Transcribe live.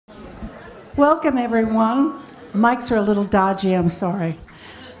Welcome, everyone. Mics are a little dodgy, I'm sorry.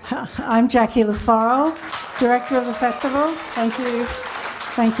 I'm Jackie LaFaro, director of the festival. Thank you.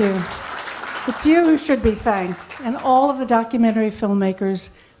 Thank you. It's you who should be thanked, and all of the documentary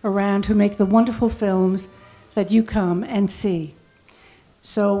filmmakers around who make the wonderful films that you come and see.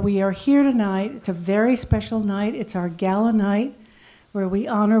 So we are here tonight. It's a very special night. It's our gala night where we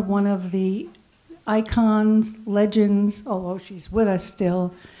honor one of the icons, legends, although she's with us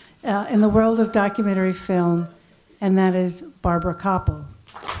still, in the world of documentary film, and that is Barbara Kopple.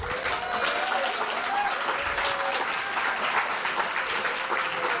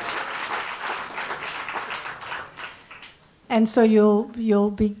 And so you'll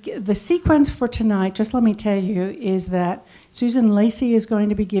be, the sequence for tonight, just let me tell you, is that Susan Lacey is going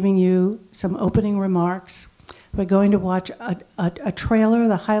to be giving you some opening remarks. We're going to watch a trailer,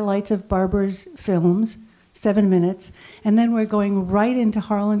 the highlights of Barbara's films, 7 minutes, and then we're going right into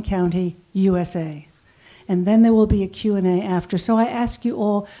Harlan County, USA. And then there will be a Q&A after. So I ask you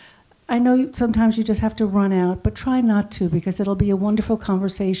all, I know sometimes you just have to run out, but try not to, because it'll be a wonderful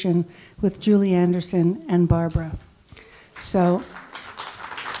conversation with Julie Anderson and Barbara. So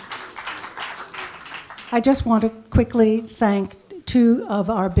I just want to quickly thank two of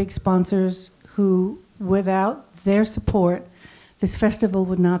our big sponsors who, without their support, this festival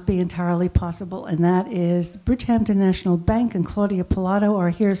would not be entirely possible, and that is Bridgehampton National Bank and Claudia Pilato are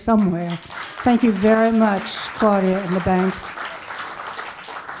here somewhere. Thank you very much, Claudia and the bank.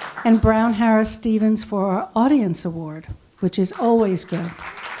 And Brown Harris Stevens for our Audience Award, which is always good.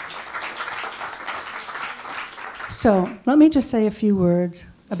 So let me just say a few words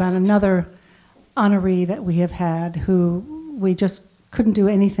about another honoree that we have had who we just couldn't do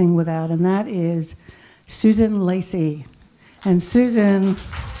anything without, and that is Susan Lacey. And Susan,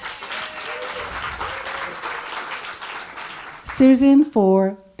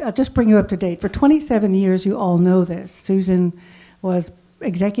 I'll just bring you up to date. For 27 years, you all know this. Susan was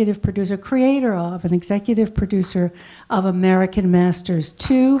executive producer, creator of, and executive producer of American Masters,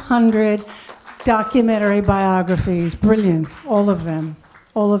 200 documentary biographies, brilliant, all of them.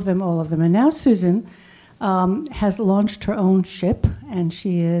 And now Susan has launched her own ship, and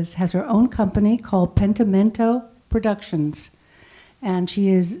she has her own company called Pentimento Productions. And she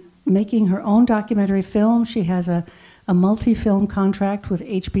is making her own documentary film. She has a multi-film contract with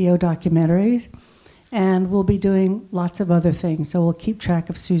HBO Documentaries, and we'll be doing lots of other things, so we'll keep track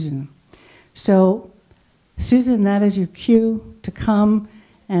of Susan. So, Susan, that is your cue to come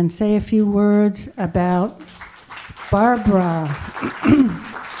and say a few words about Barbara.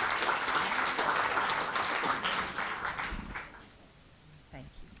 Thank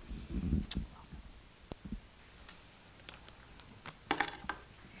you.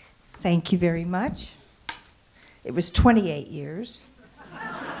 Thank you very much. It was 28 years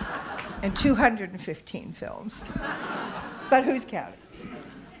and 215 films, but who's counting?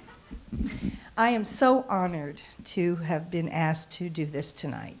 I am so honored to have been asked to do this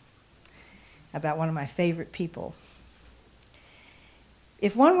tonight about one of my favorite people.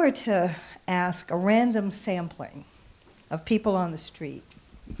 If one were to ask a random sampling of people on the street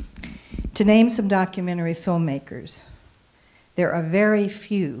to name some documentary filmmakers, there are very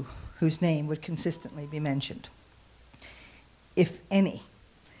few whose name would consistently be mentioned, if any.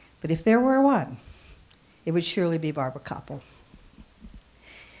 But if there were one, it would surely be Barbara Kopple.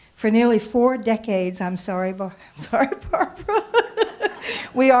 For nearly 4 decades, I'm sorry, Barbara.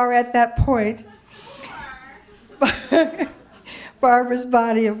 We are at that point. Barbara's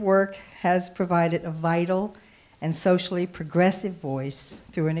body of work has provided a vital and socially progressive voice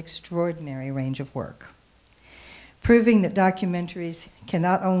through an extraordinary range of work, proving that documentaries can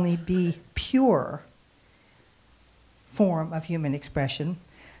not only be pure form of human expression,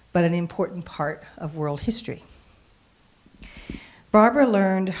 but an important part of world history. Barbara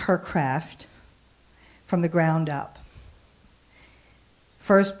learned her craft from the ground up.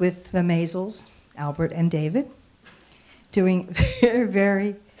 First with the Maisels, Albert and David, doing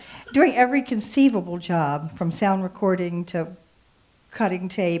every conceivable job, from sound recording to cutting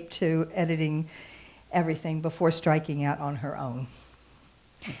tape to editing everything, before striking out on her own.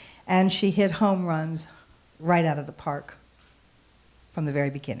 And she hit home runs right out of the park from the very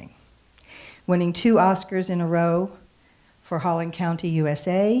beginning, winning 2 Oscars in a row for Harlan County,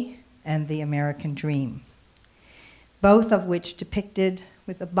 USA, and The American Dream, both of which depicted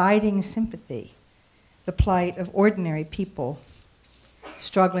with abiding sympathy the plight of ordinary people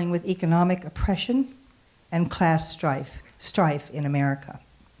struggling with economic oppression and class strife in America.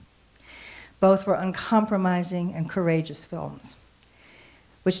 Both were uncompromising and courageous films,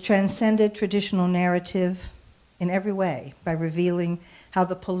 which transcended traditional narrative in every way by revealing how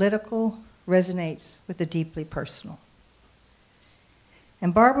the political, resonates with the deeply personal.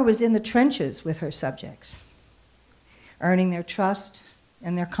 And Barbara was in the trenches with her subjects, earning their trust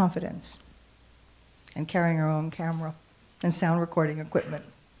and their confidence, and carrying her own camera and sound recording equipment.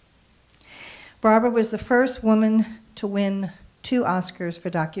 Barbara was the first woman to win 2 Oscars for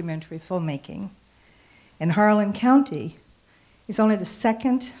documentary filmmaking. And Harlan County is only the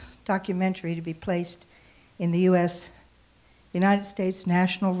 2nd documentary to be placed in the United States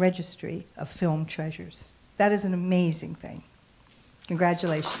National Registry of Film Treasures. That is an amazing thing.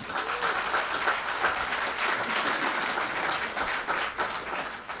 Congratulations.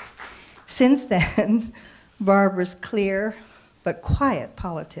 Since then, Barbara's clear but quiet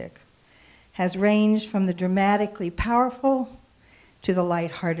politic has ranged from the dramatically powerful to the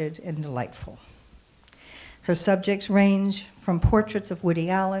lighthearted and delightful. Her subjects range from portraits of Woody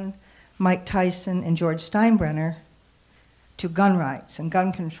Allen, Mike Tyson, and George Steinbrenner to gun rights and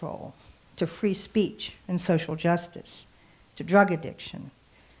gun control, to free speech and social justice, to drug addiction,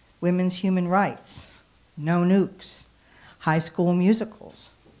 women's human rights, no nukes, high school musicals,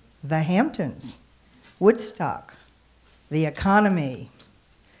 the Hamptons, Woodstock, the economy,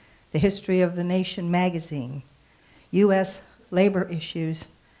 the history of the Nation magazine, U.S. labor issues,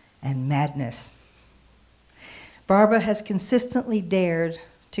 and madness. Barbara has consistently dared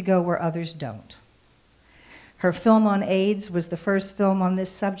to go where others don't. Her film on AIDS was the first film on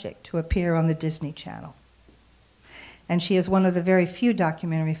this subject to appear on the Disney Channel. And she is one of the very few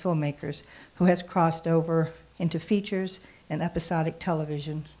documentary filmmakers who has crossed over into features and episodic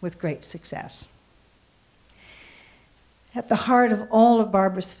television with great success. At the heart of all of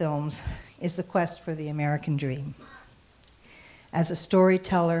Barbara's films is the quest for the American dream. As a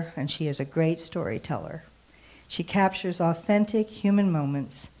storyteller, and she is a great storyteller, she captures authentic human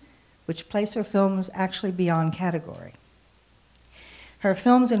moments which place her films actually beyond category. Her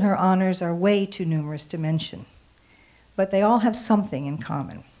films in her honors are way too numerous to mention, but they all have something in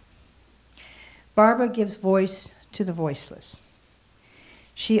common. Barbara gives voice to the voiceless.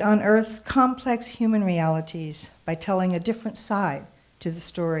 She unearths complex human realities by telling a different side to the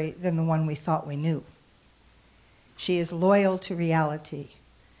story than the one we thought we knew. She is loyal to reality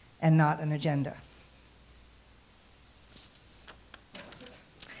and not an agenda.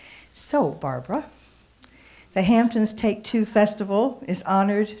 So, Barbara, the Hamptons Take Two Festival is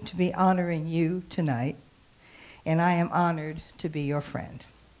honored to be honoring you tonight, and I am honored to be your friend.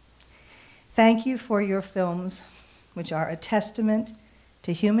 Thank you for your films, which are a testament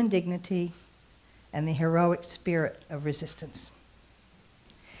to human dignity and the heroic spirit of resistance.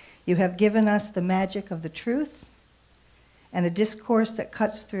 You have given us the magic of the truth and a discourse that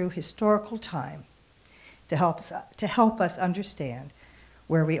cuts through historical time to help us understand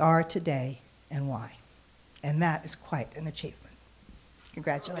where we are today and why. And that is quite an achievement.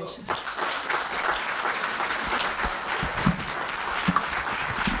 Congratulations.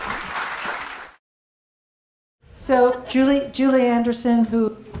 So Julie Anderson,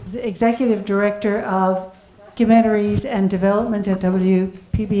 who is the Executive Director of Documentaries and Development at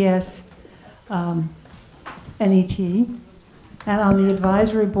WPBS NET, and on the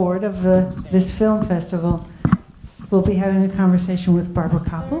advisory board of this film festival, will be having a conversation with Barbara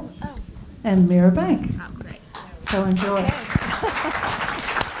Kopple and Mira Bank. Oh, great. So enjoy.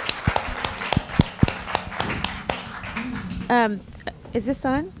 Is this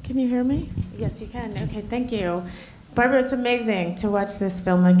on? Can you hear me? Yes, you can. Okay, thank you. Barbara, it's amazing to watch this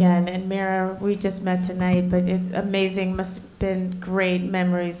film again. And Mira, we just met tonight, but it's amazing. Must have been great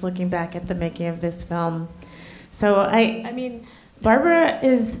memories looking back at the making of this film. So, I mean, Barbara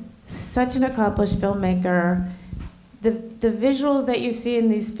is such an accomplished filmmaker. The visuals that you see in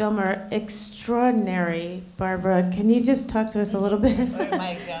these films are extraordinary. Barbara, can you just talk to us a little bit? Oh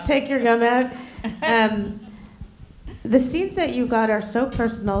my God. Take your gum out. The scenes that you got are so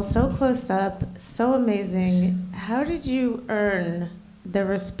personal, so close up, so amazing. How did you earn the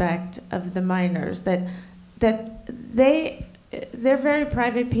respect of the minors? That they're very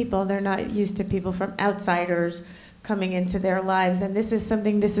private people. They're not used to people from outsiders coming into their lives, and this is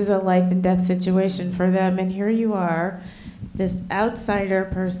a life and death situation for them. And here you are, this outsider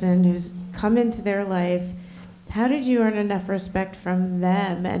person who's come into their life. How did you earn enough respect from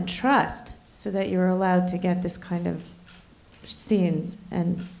them and trust so that you were allowed to get this kind of scenes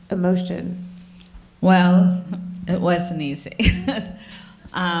and emotion? Well, it wasn't easy.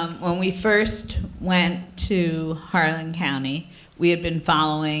 When we first went to Harlan County, we had been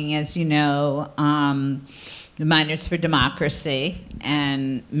following, as you know, the Miners for Democracy,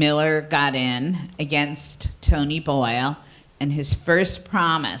 and Miller got in against Tony Boyle, and his first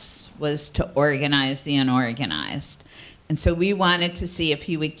promise was to organize the unorganized. And so we wanted to see if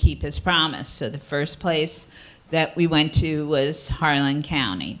he would keep his promise. So the first place that we went to was Harlan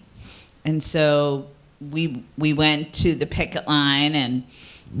County. And so we went to the picket line, and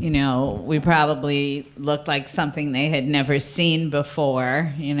you know, we probably looked like something they had never seen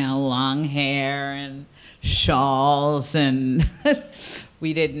before, you know, long hair and shawls, and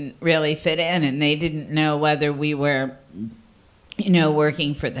we didn't really fit in, and they didn't know whether we were, you know,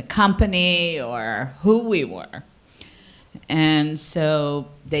 working for the company or who we were. And so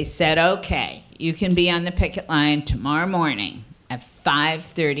they said, okay, you can be on the picket line tomorrow morning at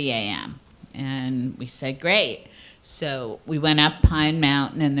 5:30 a.m. And we said, great. So we went up Pine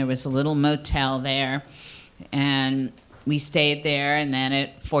Mountain, and there was a little motel there, and we stayed there, and then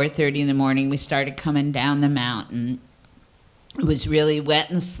at 4:30 in the morning we started coming down the mountain. It was really wet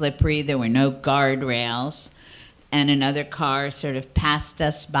and slippery. There were no guardrails, and another car sort of passed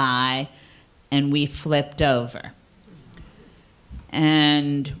us by, and we flipped over.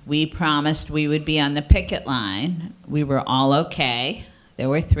 And we promised we would be on the picket line. We were all okay. There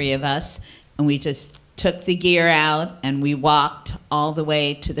were 3 of us, and we just took the gear out, and we walked all the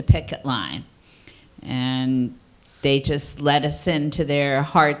way to the picket line. And they just let us into their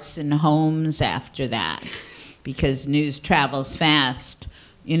hearts and homes after that, because news travels fast.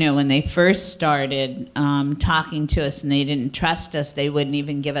 You know, when they first started talking to us and they didn't trust us, they wouldn't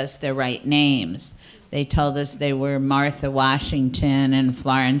even give us their right names. They told us they were Martha Washington and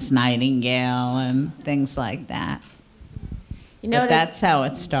Florence Nightingale and things like that. You know, but that's how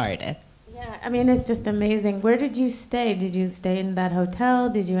it started. Yeah, I mean, it's just amazing. Where did you stay? Did you stay in that hotel?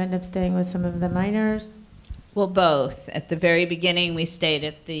 Did you end up staying with some of the miners? Well, both. At the very beginning, we stayed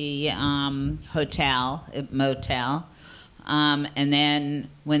at the motel. And then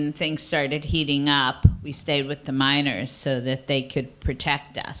when things started heating up, we stayed with the miners so that they could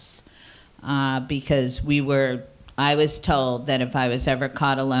protect us. Because I was told that if I was ever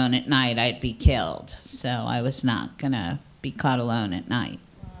caught alone at night, I'd be killed. So I was not going to be caught alone at night.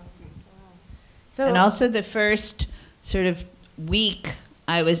 So, and also the first sort of week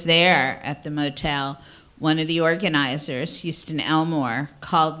I was there at the motel, one of the organizers, Houston Elmore,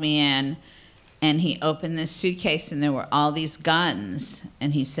 called me in, and he opened this suitcase, and there were all these guns.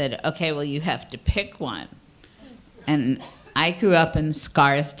 And he said, okay, well, you have to pick one. And I grew up in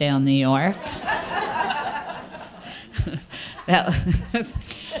Scarsdale, New York.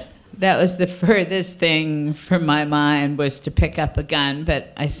 That was the furthest thing from my mind, was to pick up a gun,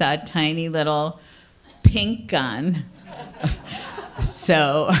 but I saw a tiny little pink gun.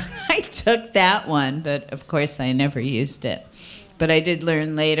 So I took that one, but of course I never used it. But I did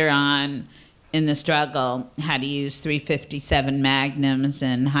learn later on in the struggle how to use .357 Magnums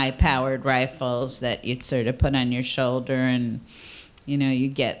and high-powered rifles that you'd sort of put on your shoulder, and you know, you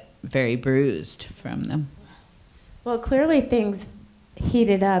get very bruised from them. Well, clearly things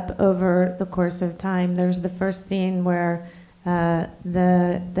heated up over the course of time. There's the first scene where the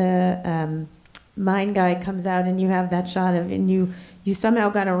mine guy comes out, and you have that shot of, and you somehow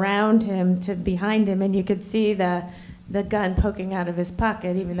got around him to behind him, and you could see the gun poking out of his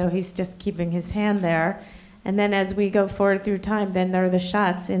pocket, even though he's just keeping his hand there. And then as we go forward through time, then there are the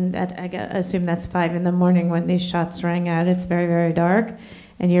shots, and I assume that's 5 in the morning when these shots rang out. It's very, very dark,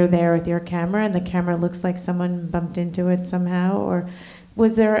 and you're there with your camera, and the camera looks like someone bumped into it somehow. Or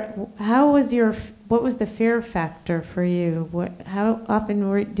was there, what was the fear factor for you? How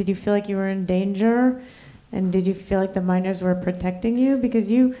often did you feel like you were in danger? And did you feel like the miners were protecting you? Because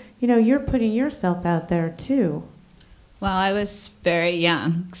you know, you're putting yourself out there too. Well, I was very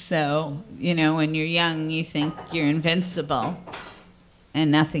young, so, you know, when you're young, you think you're invincible and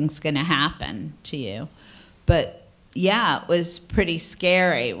nothing's going to happen to you. But, yeah, it was pretty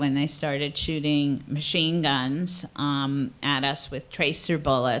scary when they started shooting machine guns at us with tracer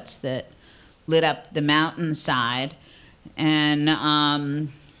bullets that lit up the mountainside. And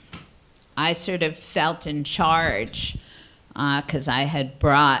I sort of felt in charge because I had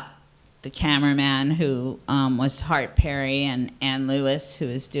brought the cameraman who was Hart Perry, and Ann Lewis, who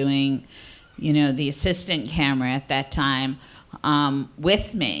was doing, you know, the assistant camera at that time,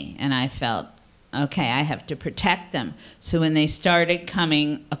 with me. And I felt, okay, I have to protect them. So when they started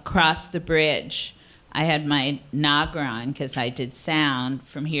coming across the bridge, I had my Nagra on because I did sound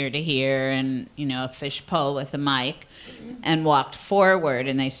from here to here, and, you know, a fishpole with a mic, and walked forward,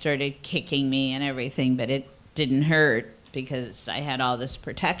 and they started kicking me and everything, but it didn't hurt because I had all this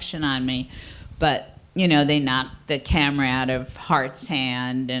protection on me. But, you know, they knocked the camera out of Hart's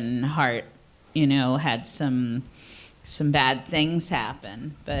hand, and Hart, you know, had some bad things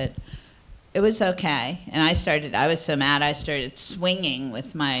happen. But it was okay. And I was so mad, I started swinging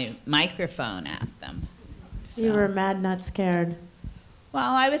with my microphone at them. You were mad, not scared.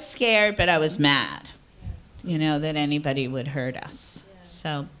 Well, I was scared, but I was mad, you know, that anybody would hurt us. Yeah.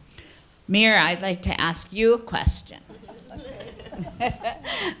 So, Mira, I'd like to ask you a question.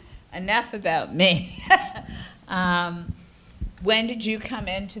 Enough about me. When did you come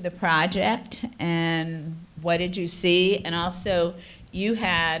into the project, and what did you see? And also, you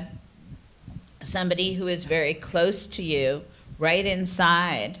had somebody who is very close to you right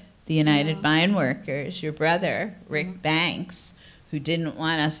inside the United Mine Workers, your brother, Rick Banks, who didn't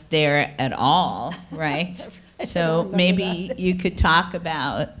want us there at all, right? So maybe you could talk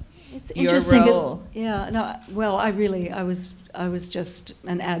about it's your interesting role. Yeah, no, well, I was just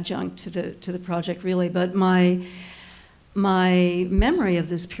an adjunct to the project, really, but my memory of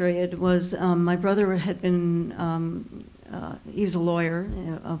this period was my brother had been, he was a lawyer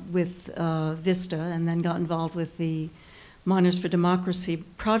with Vista, and then got involved with the Miners for Democracy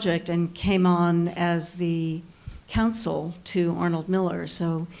project and came on as the counsel to Arnold Miller.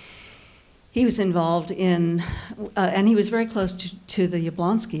 So he was involved in, and he was very close to the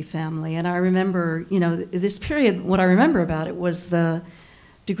Yablonsky family. And I remember, you know, this period, what I remember about it was the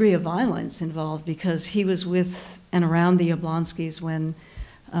degree of violence involved, because he was with and around the Yablonskys when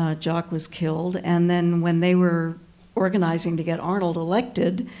Jock was killed. And then when they were organizing to get Arnold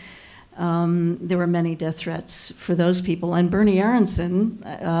elected, there were many death threats for those people. And Bernie Aronson,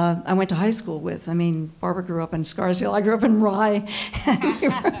 I went to high school with. I mean, Barbara grew up in Scarsdale. I grew up in Rye.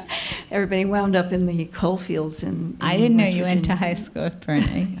 Everybody wound up in the coal fields in I didn't know West you went to Virginia. high school with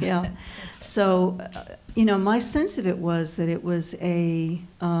Bernie. Yeah. So, you know, my sense of it was that it was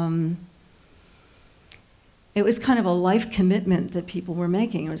it was kind of a life commitment that people were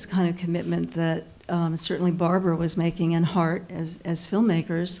making. It was kind of commitment that certainly Barbara was making, and Hart as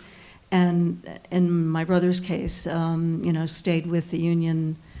filmmakers. And in my brother's case, you know, stayed with the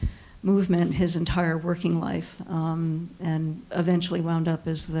union movement his entire working life, and eventually wound up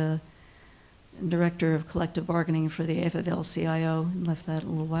as the director of collective bargaining for the AFL-CIO, and left that a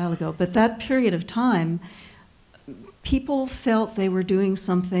little while ago. But that period of time, people felt they were doing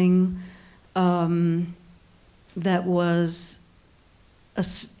something that was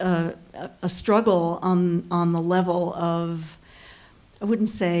a struggle on the level of, I wouldn't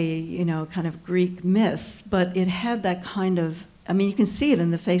say, you know, kind of Greek myth, but it had that kind of, I mean, you can see it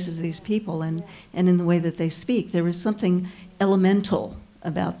in the faces of these people and in the way that they speak. There was something elemental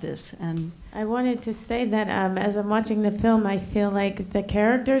about this. And I wanted to say that as I'm watching the film, I feel like the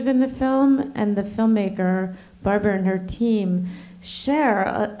characters in the film and the filmmaker, Barbara and her team, share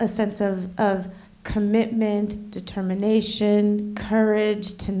a sense of commitment, determination,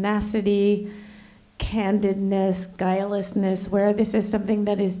 courage, tenacity, candidness, guilelessness, where this is something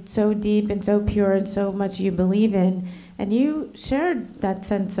that is so deep and so pure and so much you believe in. And you shared that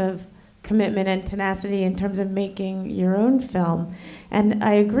sense of commitment and tenacity in terms of making your own film. And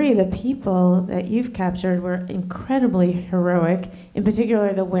I agree, the people that you've captured were incredibly heroic, in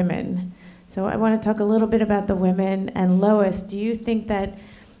particular the women. So I want to talk a little bit about the women. And Lois, do you think that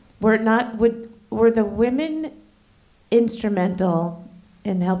were the women instrumental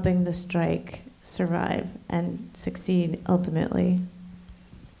in helping the strike survive and succeed ultimately?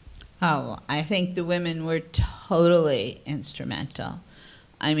 Oh, I think the women were totally instrumental.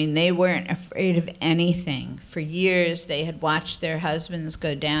 I mean, they weren't afraid of anything. For years, they had watched their husbands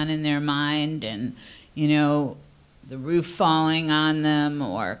go down in their mind and, you know, the roof falling on them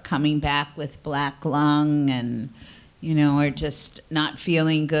or coming back with black lung and, you know, or just not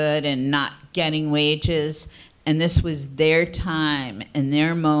feeling good and not getting wages. And this was their time and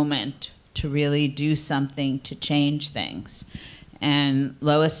their moment to really do something to change things. And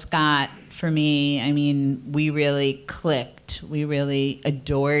Lois Scott, for me, I mean, we really clicked. We really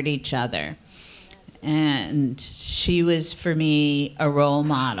adored each other. And she was, for me, a role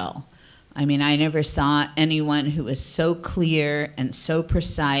model. I mean, I never saw anyone who was so clear and so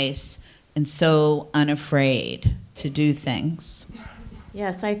precise and so unafraid to do things.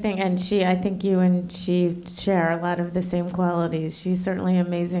 Yes, I think you and she share a lot of the same qualities. She's certainly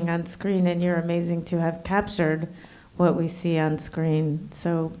amazing on screen, and you're amazing to have captured what we see on screen.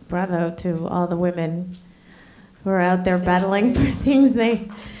 So bravo to all the women who are out there battling for things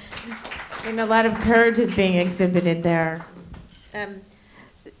and a lot of courage is being exhibited there.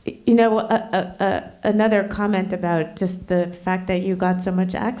 You know, another comment about just the fact that you got so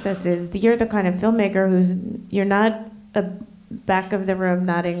much access is you're the kind of filmmaker you're not a back of the room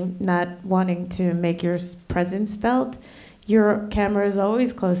not wanting to make your presence felt. Your camera is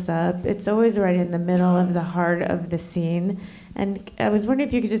always close up. It's always right in the middle of the heart of the scene. And I was wondering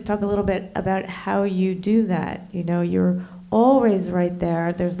if you could just talk a little bit about how you do that. You know, you're always right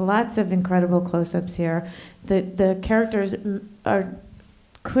there. There's lots of incredible close-ups here. The characters are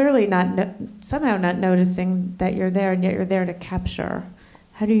clearly somehow not noticing that you're there, and yet you're there to capture.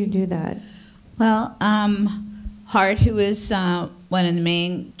 How do you do that? Well, Hart, who is one of the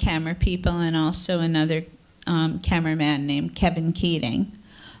main camera people, and also another cameraman named Kevin Keating,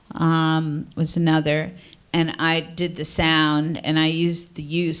 was another. And I did the sound, and I used the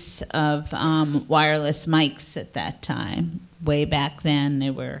use of wireless mics at that time. Way back then, they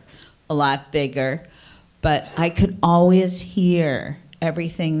were a lot bigger. But I could always hear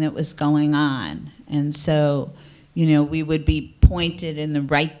everything that was going on. And so, you know, we would be pointed in the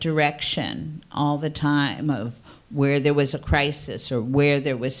right direction all the time of where there was a crisis or where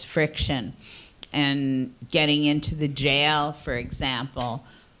there was friction. And getting into the jail, for example,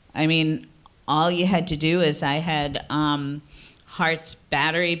 I mean, all you had to do is I had Hart's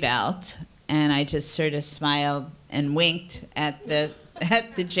battery belt, and I just sort of smiled and winked at the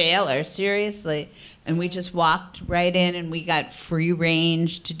jailer, seriously. And we just walked right in, and we got free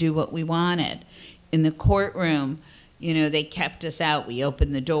range to do what we wanted. In the courtroom, you know, they kept us out. We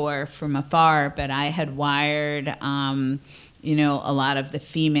opened the door from afar, but I had wired, you know, a lot of the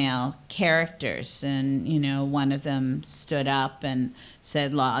female characters. And, you know, one of them stood up and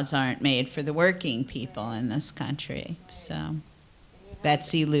said laws aren't made for the working people in this country. So,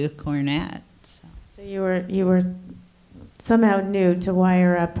 Betsy Lou Cornett. So you were somehow new to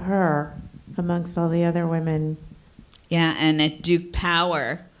wire up her amongst all the other women. Yeah, and at Duke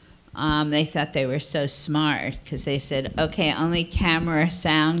Power, they thought they were so smart because they said, okay, only camera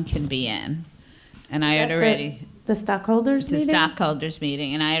sound can be in. And I had already... The stockholders meeting? The stockholders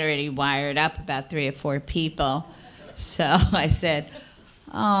meeting, and I had already wired up about 3 or 4 people. So I said,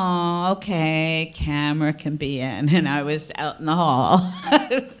 oh, okay, camera can be in. And I was out in the hall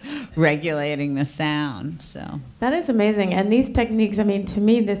regulating the sound, so. That is amazing. And these techniques, I mean, to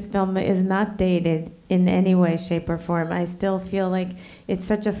me, this film is not dated in any way, shape, or form. I still feel like it's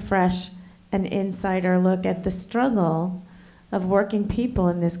such a fresh and insider look at the struggle of working people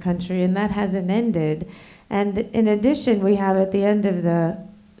in this country, and that hasn't ended. And in addition, we have at the end of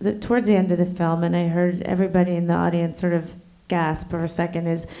towards the end of the film, and I heard everybody in the audience sort of gasp for a second,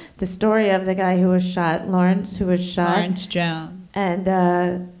 is the story of the guy who was shot, Lawrence, who was shot. Lawrence Jones. And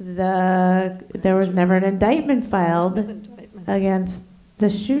there was never an indictment filed against the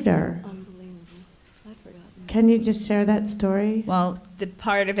shooter. Unbelievable. I'd forgotten. Can you just share that story? Well, the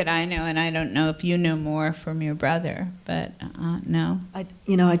part of it I know, and I don't know if you know more from your brother, but no. I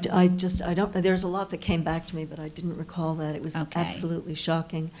don't. There's a lot that came back to me, but I didn't recall that. It was absolutely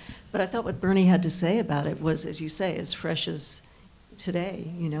shocking. But I thought what Bernie had to say about it was, as you say, as fresh as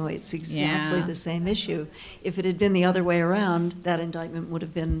today. You know, it's exactly the same issue. If it had been the other way around, that indictment would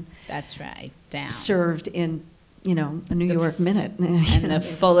have been served in, you know, a New York minute. And the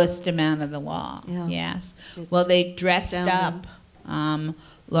fullest amount of the law. Yeah. Yes. Well, they dressed up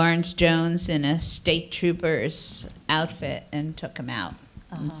Lawrence Jones in a state trooper's outfit and took him out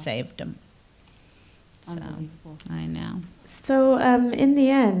and saved him. Unbelievable. So, I know. So in the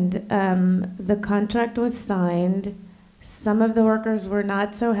end, the contract was signed. Some of the workers were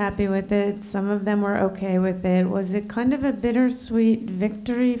not so happy with it. Some of them were okay with it. Was it kind of a bittersweet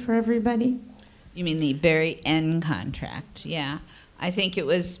victory for everybody? You mean the very end contract? Yeah. I think it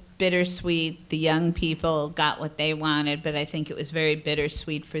was bittersweet. The young people got what they wanted, but I think it was very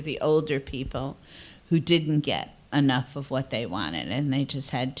bittersweet for the older people who didn't get enough of what they wanted, and they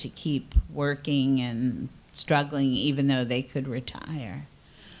just had to keep working and struggling even though they could retire.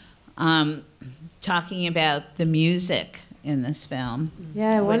 Talking about the music in this film.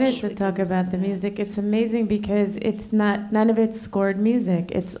 Yeah, I wanted to talk about the music. It's amazing because it's none of it's scored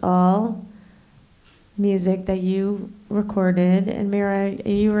music. It's all music that you recorded. And Mira,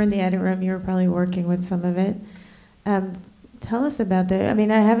 you were in the edit room. You were probably working with some of it. Tell us about that. I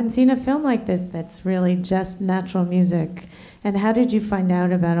mean, I haven't seen a film like this that's really just natural music. And how did you find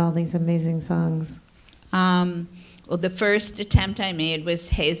out about all these amazing songs? Well, the first attempt I made was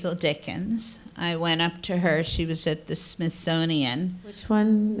Hazel Dickens. I went up to her. She was at the Smithsonian. Which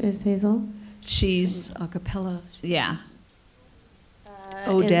one is Hazel? She's a cappella. Yeah.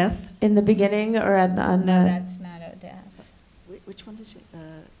 Oh, Death? In the beginning or on the... No, that's not Oh, Death. Which one is it?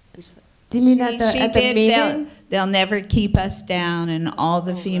 Do you mean at the meeting? They'll Never Keep Us Down, and all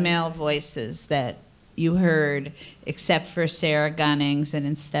the female voices that you heard, except for Sarah Gunnings and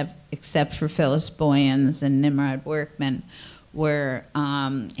except for Phyllis Boyens and Nimrod Workman, were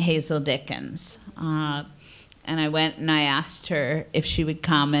Hazel Dickens. And I went and I asked her if she would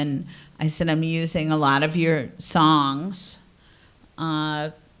come, and I said, I'm using a lot of your songs.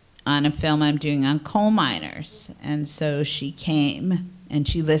 on a film I'm doing on coal miners. And so she came and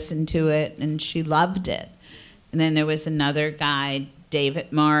she listened to it and she loved it. And then there was another guy,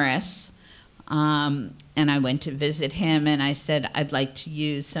 David Morris, and I went to visit him and I said, I'd like to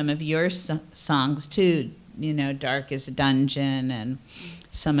use some of your songs too, you know, Dark as a Dungeon and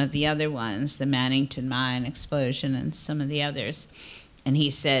some of the other ones, the Mannington Mine explosion and some of the others. And he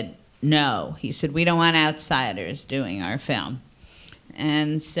said, no. He said, we don't want outsiders doing our film.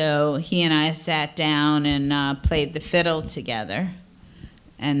 And so he and I sat down and played the fiddle together.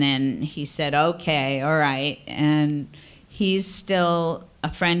 And then he said, okay, all right. And he's still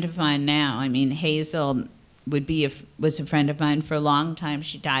a friend of mine now. I mean, Hazel was a friend of mine for a long time.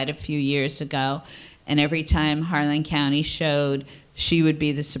 She died a few years ago. And every time Harlan County showed, she would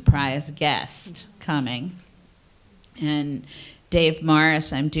be the surprise guest coming. And Dave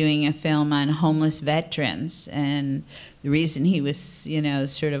Morris, I'm doing a film on homeless veterans. And the reason he was, you know,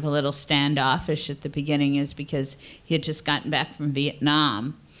 sort of a little standoffish at the beginning is because he had just gotten back from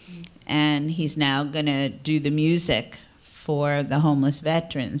Vietnam. And he's now going to do the music for the homeless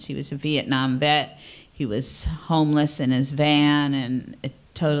veterans. He was a Vietnam vet. He was homeless in his van, and it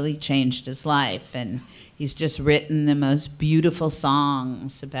totally changed his life. And he's just written the most beautiful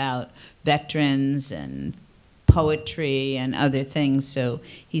songs about veterans and poetry and other things. So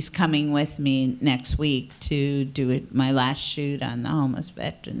he's coming with me next week to do my last shoot on the homeless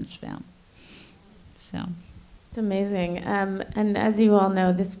veterans film. So it's amazing. And as you all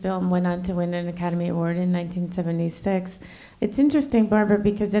know, this film went on to win an Academy Award in 1976. It's interesting, Barbara,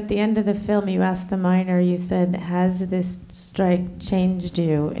 because at the end of the film, you asked the miner, you said, has this strike changed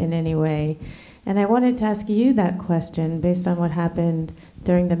you in any way? And I wanted to ask you that question based on what happened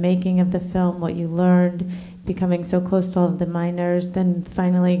during the making of the film, what you learned, becoming so close to all of the miners, then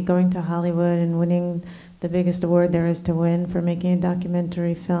finally going to Hollywood and winning the biggest award there is to win for making a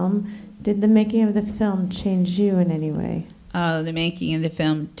documentary film. Did the making of the film change you in any way? Oh, the making of the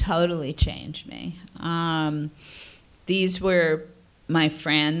film totally changed me. These were my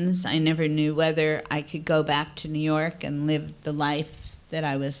friends. I never knew whether I could go back to New York and live the life that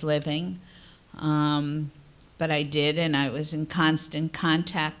I was living. But I did, and I was in constant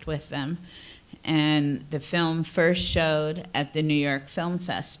contact with them. And the film first showed at the New York Film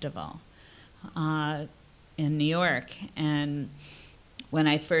Festival in New York. And when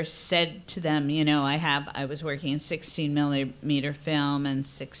I first said to them, you know, I was working in 16 millimeter film and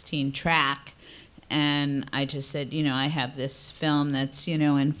 16 track, and I just said, you know, I have this film that's, you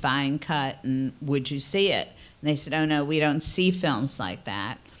know, in fine cut, and would you see it? And they said, oh no, we don't see films like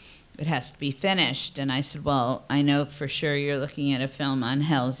that. It has to be finished. And I said, well, I know for sure you're looking at a film on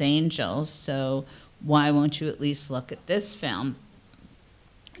Hell's Angels, so why won't you at least look at this film?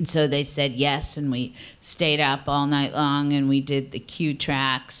 And so they said yes, and we stayed up all night long, and we did the cue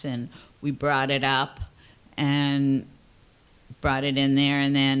tracks, and we brought it up and brought it in there,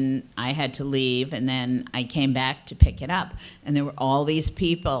 and then I had to leave, and then I came back to pick it up, and there were all these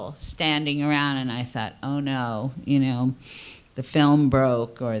people standing around, and I thought, oh no, you know, the film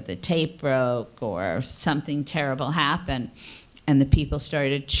broke, or the tape broke, or something terrible happened. And the people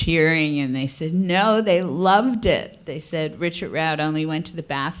started cheering, and they said, no, they loved it. They said Richard Rout only went to the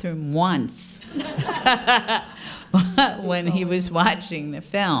bathroom once when he was watching the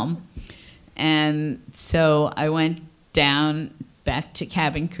film. And so I went down back to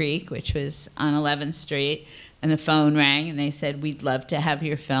Cabin Creek, which was on 11th Street, and the phone rang, and they said, we'd love to have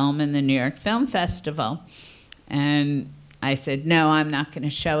your film in the New York Film Festival. And I said, no, I'm not going to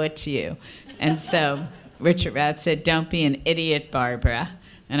show it to you. And so Richard Rout said, don't be an idiot, Barbara.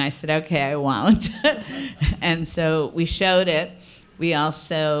 And I said, okay, I won't. And so we showed it. We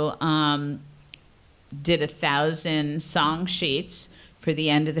also did 1,000 song sheets for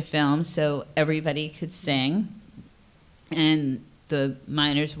the end of the film so everybody could sing. And the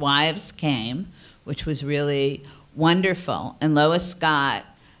miners' wives came, which was really wonderful. And Lois Scott,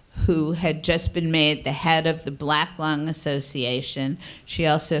 who had just been made the head of the Black Lung Association. She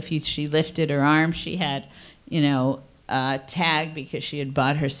also, if she lifted her arm, she had, you know, a tag because she had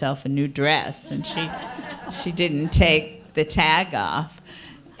bought herself a new dress, and she didn't take the tag off.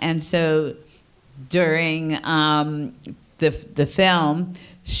 And so during the film,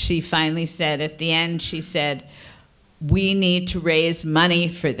 she finally said, at the end, she said, we need to raise money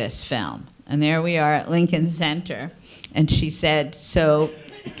for this film. And there we are at Lincoln Center. And she said, so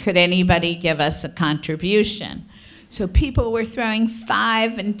could anybody give us a contribution? So people were throwing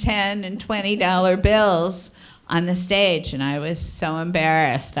 $5 and $10 and $20 bills on the stage, and I was so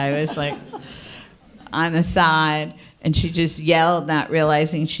embarrassed. I was like on the side, And she just yelled, not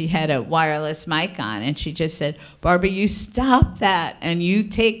realizing she had a wireless mic on. And she just said, "Barbara, you stop that. And you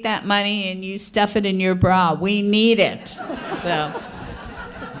take that money and you stuff it in your bra. We need it." So.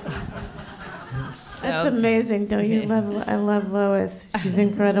 That's amazing. Don't you love? I love Lois. She's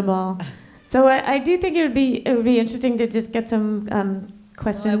incredible. So I do think it would be interesting to just get some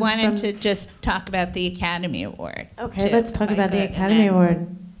questions. Well, I wanted to just talk about the Academy Award. Okay, too, let's talk about the Academy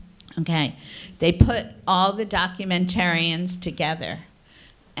Award. Okay, they put all the documentarians together,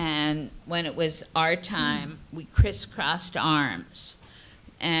 and when it was our time, we crisscrossed arms.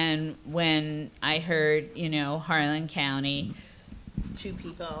 And when I heard, you know, Harlan County, two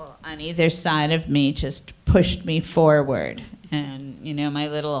people on either side of me just pushed me forward. And, you know, my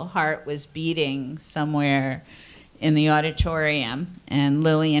little heart was beating somewhere in the auditorium. And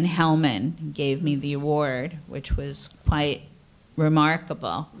Lillian Hellman gave me the award, which was quite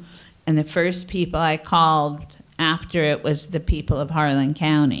remarkable. And the first people I called after it was the people of Harlan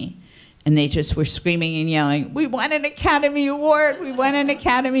County. And they just were screaming and yelling, "We won an Academy Award! We won an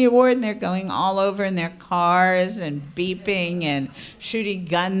Academy Award!" And they're going all over in their cars and beeping and shooting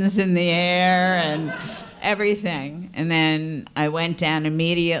guns in the air and everything. And then I went down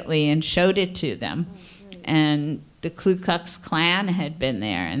immediately and showed it to them. And the Ku Klux Klan had been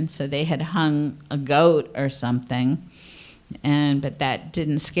there, and so they had hung a goat or something. But that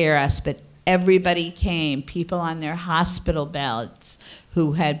didn't scare us. But everybody came, people on their hospital beds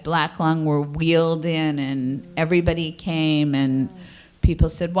who had black lung were wheeled in, and everybody came, and people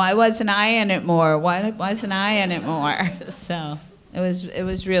said, "Why wasn't I in it more? Why wasn't I in it more?" So it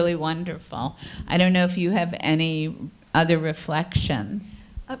was really wonderful. I don't know if you have any other reflections.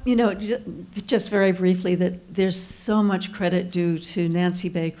 You know, just very briefly, that there's so much credit due to Nancy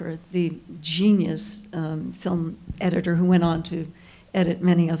Baker, the genius film editor who went on to edit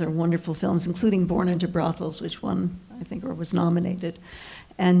many other wonderful films, including Born into Brothels, which won, I think, or was nominated,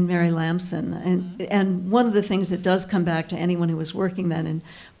 and Mary Lamson. And one of the things that does come back to anyone who was working then, and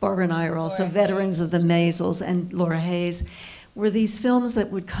Barbara and I are also veterans of the Maisels, and Laura Hayes, were these films that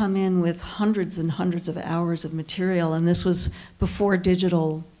would come in with hundreds and hundreds of hours of material, and this was before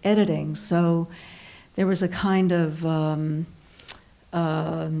digital editing. So there was a kind of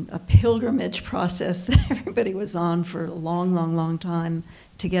a pilgrimage process that everybody was on for a long, long, long time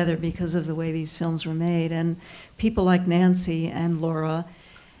together because of the way these films were made. And people like Nancy and Laura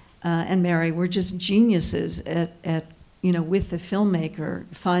and Mary were just geniuses at you know, with the filmmaker,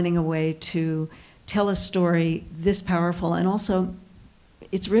 finding a way to tell a story this powerful, and also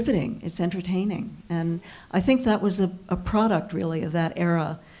it's riveting, it's entertaining. And I think that was a product really of that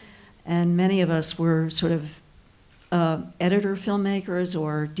era. And many of us were sort of editor filmmakers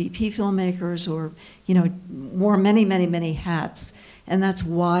or DP filmmakers, or, you know, wore many, many, many hats. And that's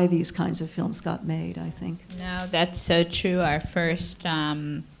why these kinds of films got made, I think. No, that's so true. Our first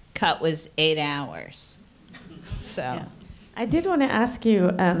cut was 8 hours. So. Yeah. I did want to ask you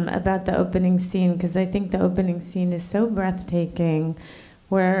about the opening scene, because I think the opening scene is so breathtaking,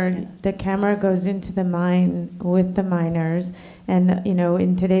 where the camera goes into the mine with the miners. And, you know,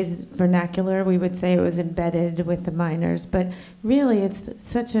 in today's vernacular, we would say it was embedded with the miners. But really, it's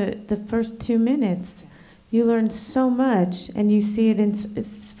such the first 2 minutes, you learn so much, and you see it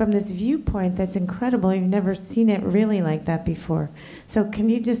from this viewpoint that's incredible. You've never seen it really like that before. So can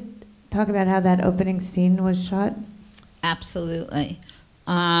you just talk about how that opening scene was shot? Absolutely.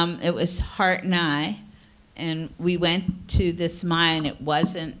 It was Hart and I, and we went to this mine. It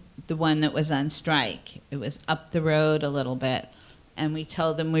wasn't the one that was on strike. It was up the road a little bit, and we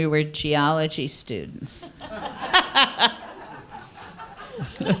told them we were geology students.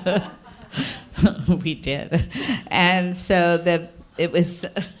 We did. And so it was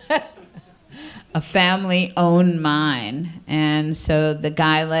a family-owned mine, and so the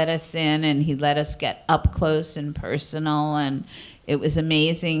guy let us in, and he let us get up close and personal, and it was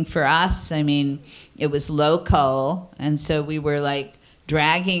amazing for us. I mean, it was low coal, and so we were like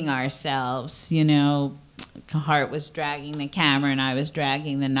dragging ourselves, you know. Hart was dragging the camera, and I was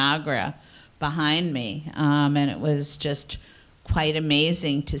dragging the Nagra behind me, and it was just quite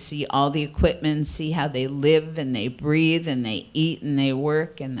amazing to see all the equipment, see how they live and they breathe and they eat and they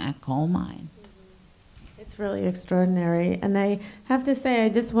work in that coal mine. It's really extraordinary. And I have to say, I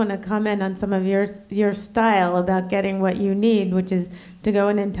just want to comment on some of your style about getting what you need, which is to go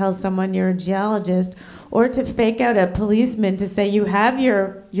in and tell someone you're a geologist, or to fake out a policeman to say you have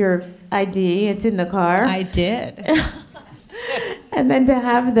your ID, it's in the car. I did. And then to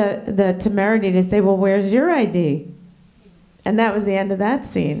have the temerity to say, well, where's your ID? And that was the end of that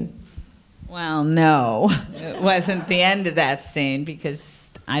scene. Well, no, it wasn't the end of that scene, because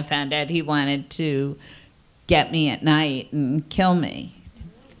I found out he wanted to get me at night and kill me,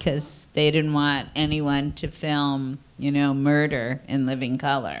 because they didn't want anyone to film, you know, murder in living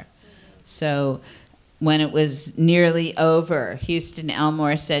color. So when it was nearly over, Houston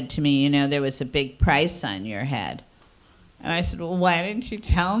Elmore said to me, you know, there was a big price on your head. And I said, well, why didn't you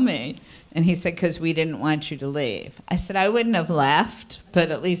tell me? And he said, because we didn't want you to leave. I said, I wouldn't have left,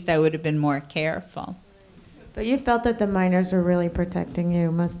 but at least I would have been more careful. But you felt that the miners were really protecting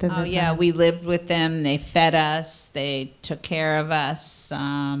you most of the time. Oh, yeah, we lived with them. They fed us. They took care of us.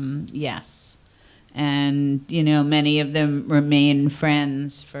 Yes. And, you know, many of them remained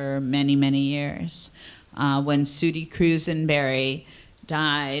friends for many, many years. When Sudie Crusenberry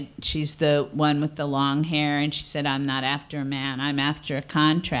died, she's the one with the long hair, and she said, I'm not after a man, I'm after a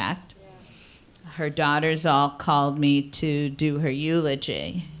contract. Yeah. Her daughters all called me to do her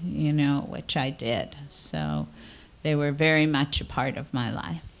eulogy, you know, which I did. So they were very much a part of my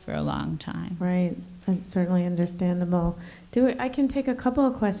life for a long time. Right, that's certainly understandable. I can take a couple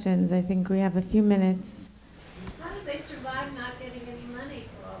of questions. I think we have a few minutes. How did they survive not getting any money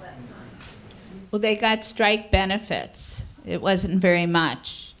for all that time? Well, they got strike benefits. It wasn't very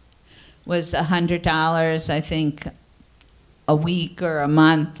much. It was $100, I think, a week or a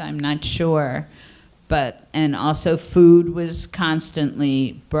month, I'm not sure. And also food was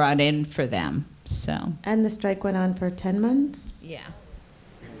constantly brought in for them. So. And the strike went on for 10 months? Yeah.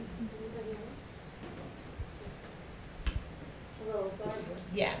 Hello, Barbara.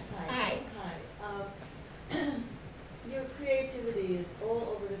 Yes. Hi. Hi. Your creativity is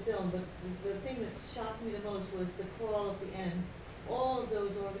all over the film, but the thing that shocked me the most was the crawl at the end. All of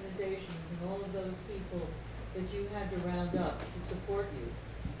those organizations and all of those people that you had to round up to support you,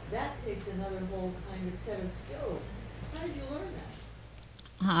 that takes another whole kind of set of skills. How did you learn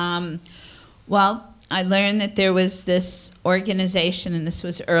that? Well, I learned that there was this organization, and this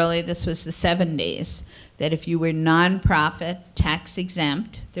was early, this was the 70s, that if you were nonprofit, tax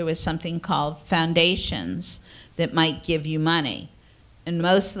exempt, there was something called foundations that might give you money. And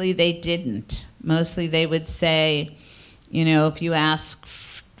mostly they didn't. Mostly they would say, you know, if you ask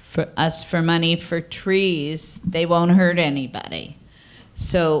for us for money for trees, they won't hurt anybody.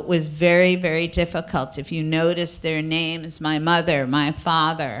 So it was very, very difficult. If you notice their names, my mother, my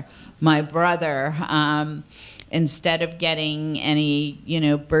father, my brother, instead of getting any, you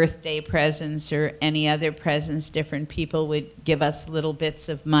know, birthday presents or any other presents, different people would give us little bits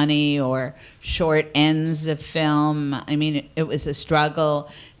of money or short ends of film. I mean, it was a struggle.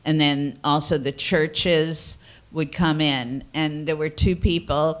 And then also the churches would come in. And there were two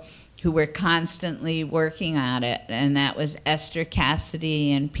people who were constantly working on it, and that was Esther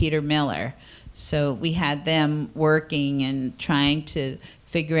Cassidy and Peter Miller. So we had them working and trying to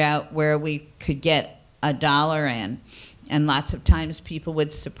figure out where we could get $1 in. And lots of times people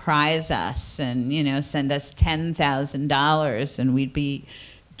would surprise us and, you know, send us $10,000, and we'd be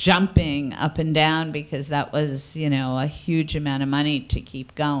jumping up and down because that was, you know, a huge amount of money to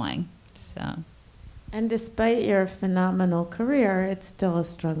keep going. So. And despite your phenomenal career, it's still a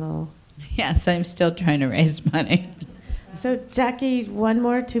struggle. Yes, I'm still trying to raise money. So Jackie, one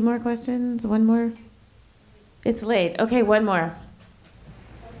more, two more questions, one more? It's late. Okay, one more.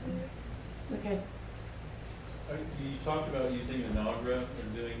 Okay. You talked about using the Nagra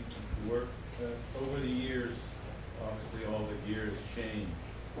and doing work. Over the years, obviously all the gear has changed.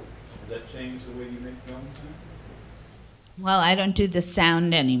 Does that change the way you make films now? Well, I don't do the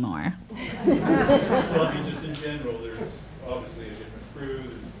sound anymore. Well, I mean, just in general, there's obviously a different crew,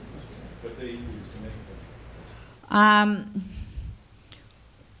 there's what they use to make them.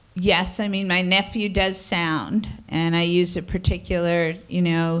 Yes, I mean, my nephew does sound, and I use a particular, you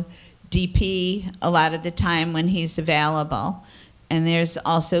know, DP a lot of the time when he's available. And there's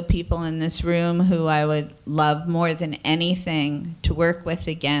also people in this room who I would love more than anything to work with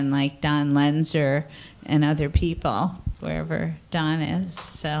again, like Don Lenzer and other people, wherever Don is,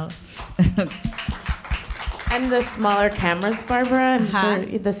 so. And the smaller cameras, Barbara, I'm Huh?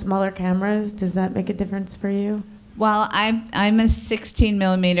 sure the smaller cameras, does that make a difference for you? Well, I'm a 16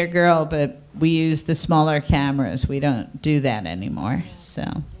 millimeter girl, but we use the smaller cameras. We don't do that anymore, so.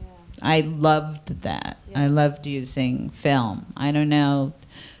 I loved that. Yes. I loved using film. I don't know.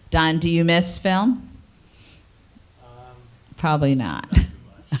 Don, do you miss film? Probably not.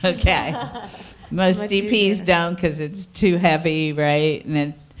 Okay. Most DPs don't because it's too heavy, right? And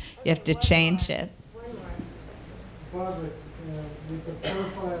then you have to change it. Barbara, with the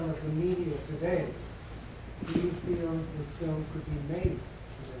profile of the media today, do you feel this film could be made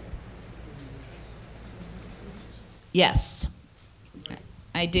today? Yes.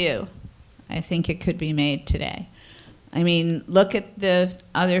 I do. I think it could be made today. I mean, look at the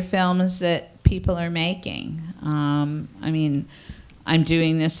other films that people are making. I mean, I'm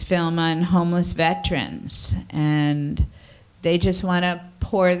doing this film on homeless veterans, and they just want to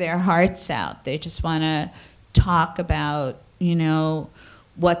pour their hearts out. They just want to talk about, you know,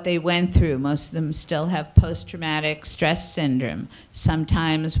 what they went through. Most of them still have post-traumatic stress syndrome.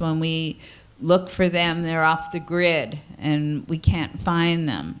 Sometimes when we look for them, they're off the grid and we can't find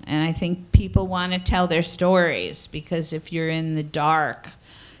them. And I think people want to tell their stories, because if you're in the dark,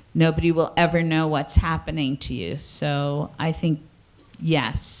 nobody will ever know what's happening to you. So I think,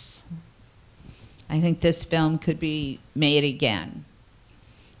 yes, I think this film could be made again,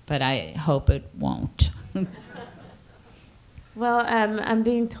 but I hope it won't. Well, I'm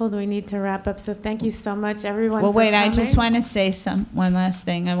being told we need to wrap up, so thank you so much, everyone. Well, for wait, I coming. just want to say one last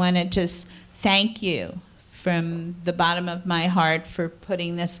thing. I want to just thank you from the bottom of my heart for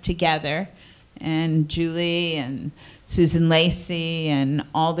putting this together, and Julie and Susan Lacey and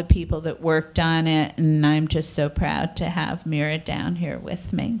all the people that worked on it, and I'm just so proud to have Mira down here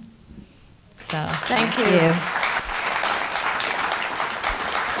with me. So Thank you.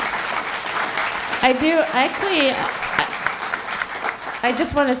 I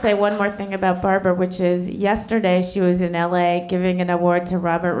just want to say one more thing about Barbara, which is yesterday she was in LA giving an award to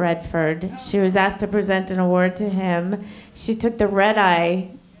Robert Redford. She was asked to present an award to him. She took the red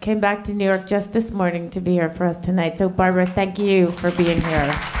eye, came back to New York just this morning to be here for us tonight. So Barbara, thank you for being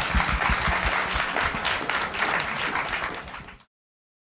here.